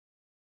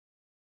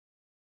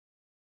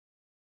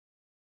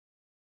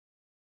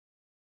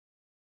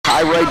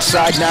High right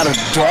side now to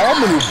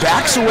Dahlman, who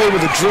backs away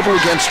with a dribble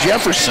against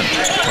Jefferson.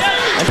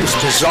 That is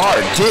bizarre.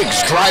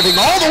 Diggs driving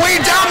all the way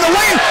down the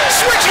lane,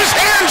 switches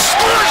hands,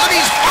 scores, and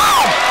he's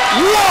fouled.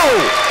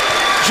 Whoa!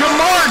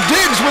 Jamar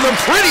Diggs with a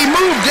pretty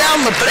move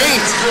down the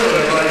paint.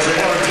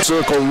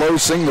 Circle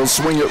Losing, they'll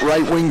swing it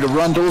right wing to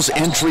Rundles.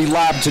 Entry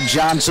lob to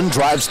Johnson,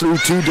 drives through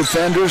two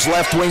defenders.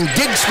 Left wing,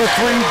 Diggs for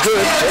three,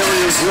 good.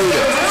 Terriers lead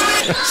it.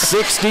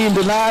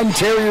 16-9,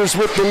 Terriers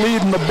with the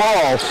lead in the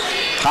ball.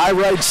 High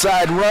right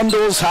side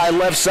Rundles, high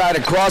left side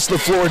across the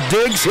floor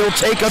Diggs. He'll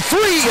take a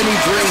three and he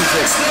drains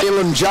it.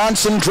 Jalen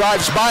Johnson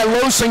drives by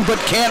Losing but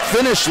can't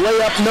finish.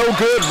 Layup no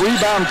good.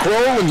 Rebound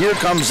Kroll, and here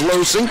comes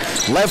Losing.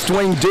 Left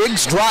wing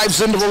Diggs drives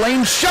into the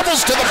lane,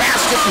 shovels to the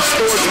basket and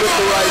scores with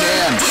the right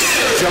hand.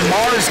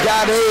 Jamar's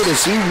got 8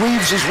 as he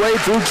weaves his way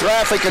through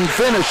traffic and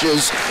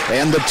finishes,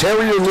 and the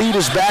Terrier lead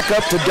is back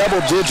up to double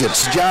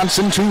digits.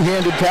 Johnson,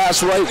 two-handed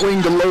pass right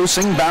wing to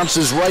Losing,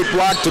 bounces right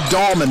block to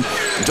Dahlman.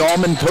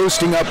 Dahlman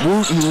posting up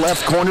Wooten,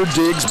 left corner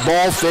Diggs,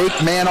 ball fake,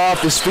 man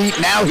off his feet.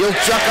 Now he'll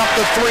chuck up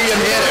the three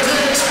and hit it.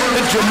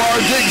 And Jamar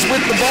Diggs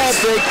with the ball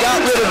fake got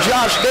rid of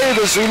Josh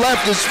Davis, who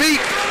left his feet.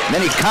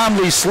 Then he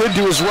calmly slid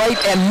to his right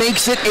and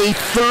makes it a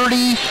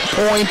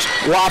 30-point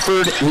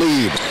Wofford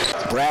lead.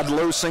 Brad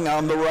Losing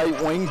on the right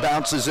wing,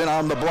 bounces in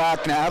on the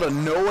block now to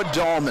Noah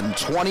Dahlman.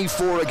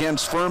 24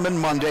 against Furman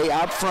Monday.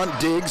 Out front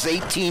Diggs,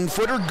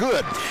 18-footer,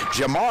 good.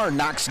 Jamar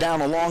knocks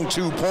down a long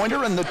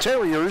two-pointer, and the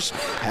Terriers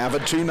have a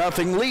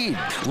 2-0 lead.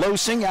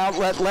 Losing,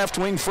 outlet left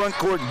wing, front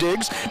court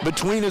Diggs,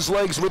 between his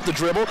legs with the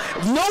dribble.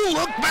 No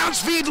look, bounce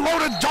feed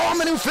loaded.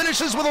 Dahlman, who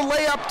finishes with a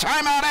layup.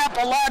 Timeout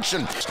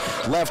Appalachian.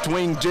 Left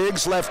wing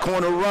Diggs, left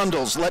corner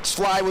Rundles. Let's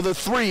fly with a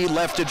three,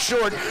 left it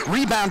short.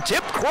 Rebound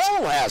tip,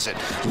 Kroll has it.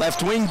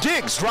 Left wing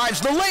Diggs drives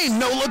the lane,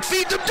 no look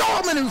feed to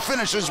Dahlman, who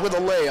finishes with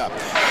a layup.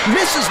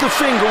 Misses the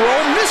finger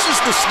roll, misses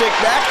the stick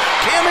back.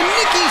 Cam and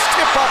Nicky's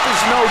tip up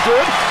is no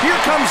good. Here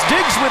comes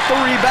Diggs with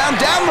the rebound,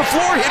 down the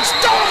floor, hits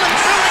Dahlman,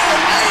 filling the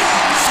lane,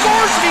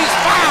 scores, and he's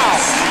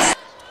fouled.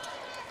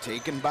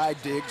 Taken by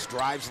Diggs,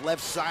 drives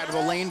left side of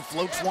the lane,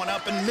 floats one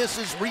up and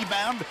misses.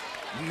 Rebound,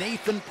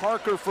 Nathan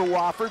Parker for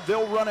Wofford.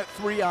 They'll run it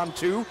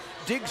 3-on-2.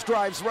 Diggs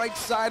drives right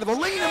side of the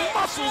lane and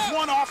muscles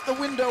one off the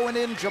window and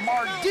in.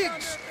 Jamar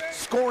Diggs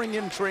scoring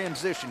in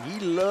transition. He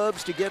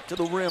loves to get to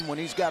the rim when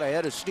he's got a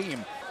head of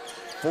steam.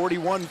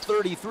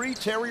 41-33,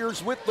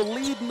 Terriers with the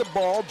lead in the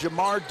ball.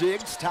 Jamar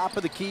Diggs, top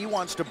of the key,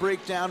 wants to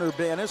break down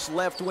Urbanus.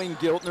 Left wing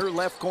Giltner,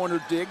 left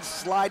corner Diggs,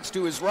 slides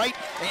to his right,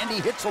 and he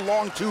hits a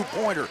long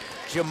two-pointer.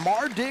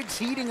 Jamar Diggs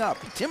heating up.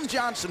 Tim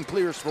Johnson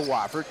clears for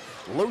Wofford,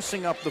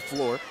 Losing up the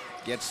floor.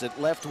 Gets it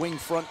left wing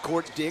front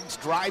court Diggs,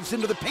 drives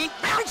into the paint,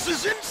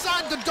 bounces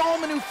inside to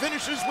Dahlman, who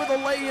finishes with a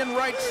lay-in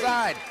right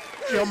side.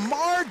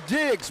 Jamar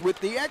Diggs with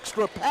the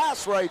extra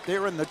pass right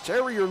there, and the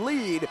Terrier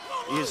lead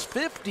is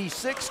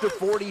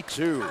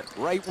 56-42.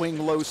 Right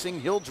wing Losing,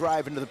 he'll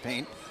drive into the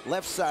paint.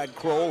 Left side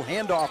Kroll,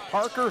 handoff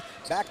Parker,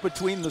 back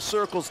between the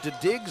circles to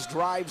Diggs,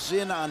 drives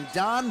in on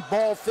Don,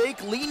 ball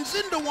fake, leans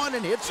into one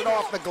and hits it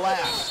off the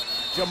glass.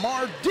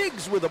 Jamar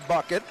Diggs with a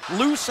bucket,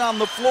 loose on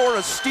the floor,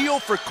 a steal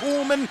for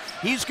Kuhlman.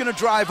 He's gonna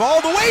drive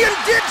all the way, and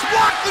Diggs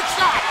blocked the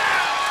shot.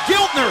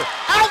 Giltner,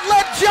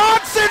 outlet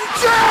Johnson,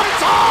 jam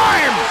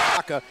time!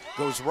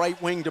 Goes right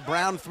wing to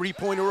Brown,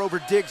 three-pointer over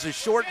Diggs is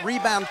short,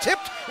 rebound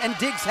tipped, and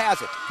Diggs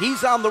has it.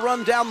 He's on the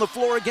run down the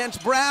floor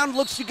against Brown,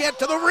 looks to get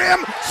to the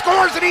rim,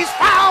 scores and he's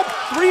fouled!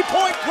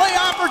 Three-point play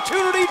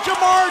opportunity,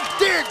 Jamar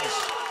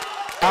Diggs!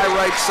 High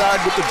right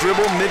side with the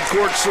dribble,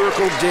 midcourt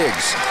circle,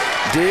 Diggs.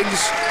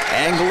 Diggs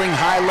angling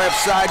high left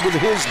side with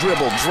his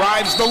dribble,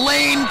 drives the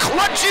lane,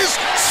 clutches,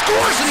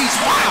 scores, and he's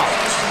fouled.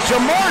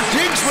 Jamar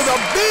Diggs with a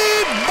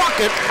big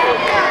bucket.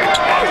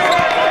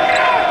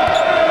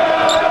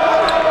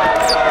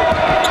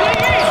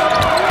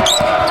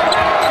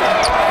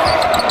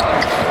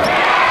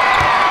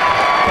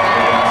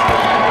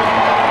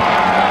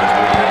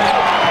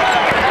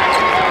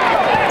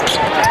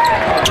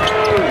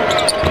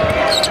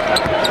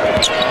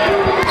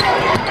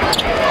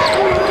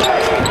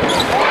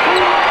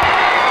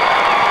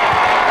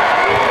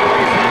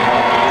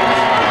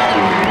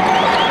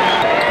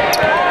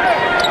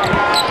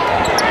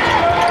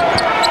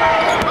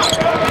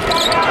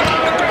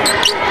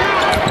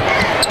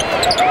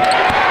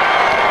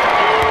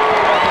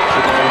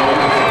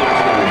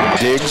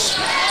 Diggs,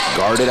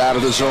 guarded out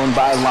of the zone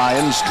by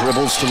Lyons,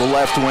 dribbles to the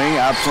left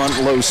wing, out front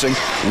Losing.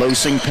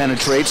 Losing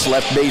penetrates,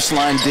 left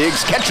baseline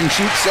Diggs, catch and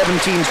shoot,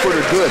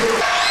 17-footer, good.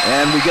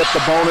 And we get the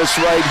bonus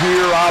right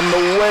here on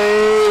the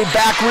way,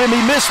 back rim,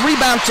 he missed,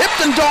 rebound tipped,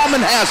 and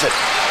Dahlman has it.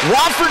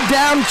 Wofford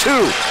down 2,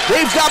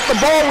 they've got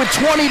the ball with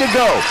 20 to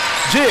go.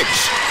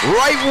 Diggs,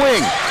 right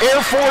wing,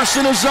 Air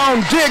Force in his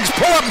zone, Diggs,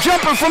 pull-up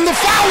jumper from the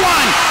foul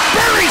line,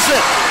 buries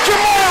it.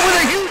 Jamar with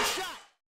a huge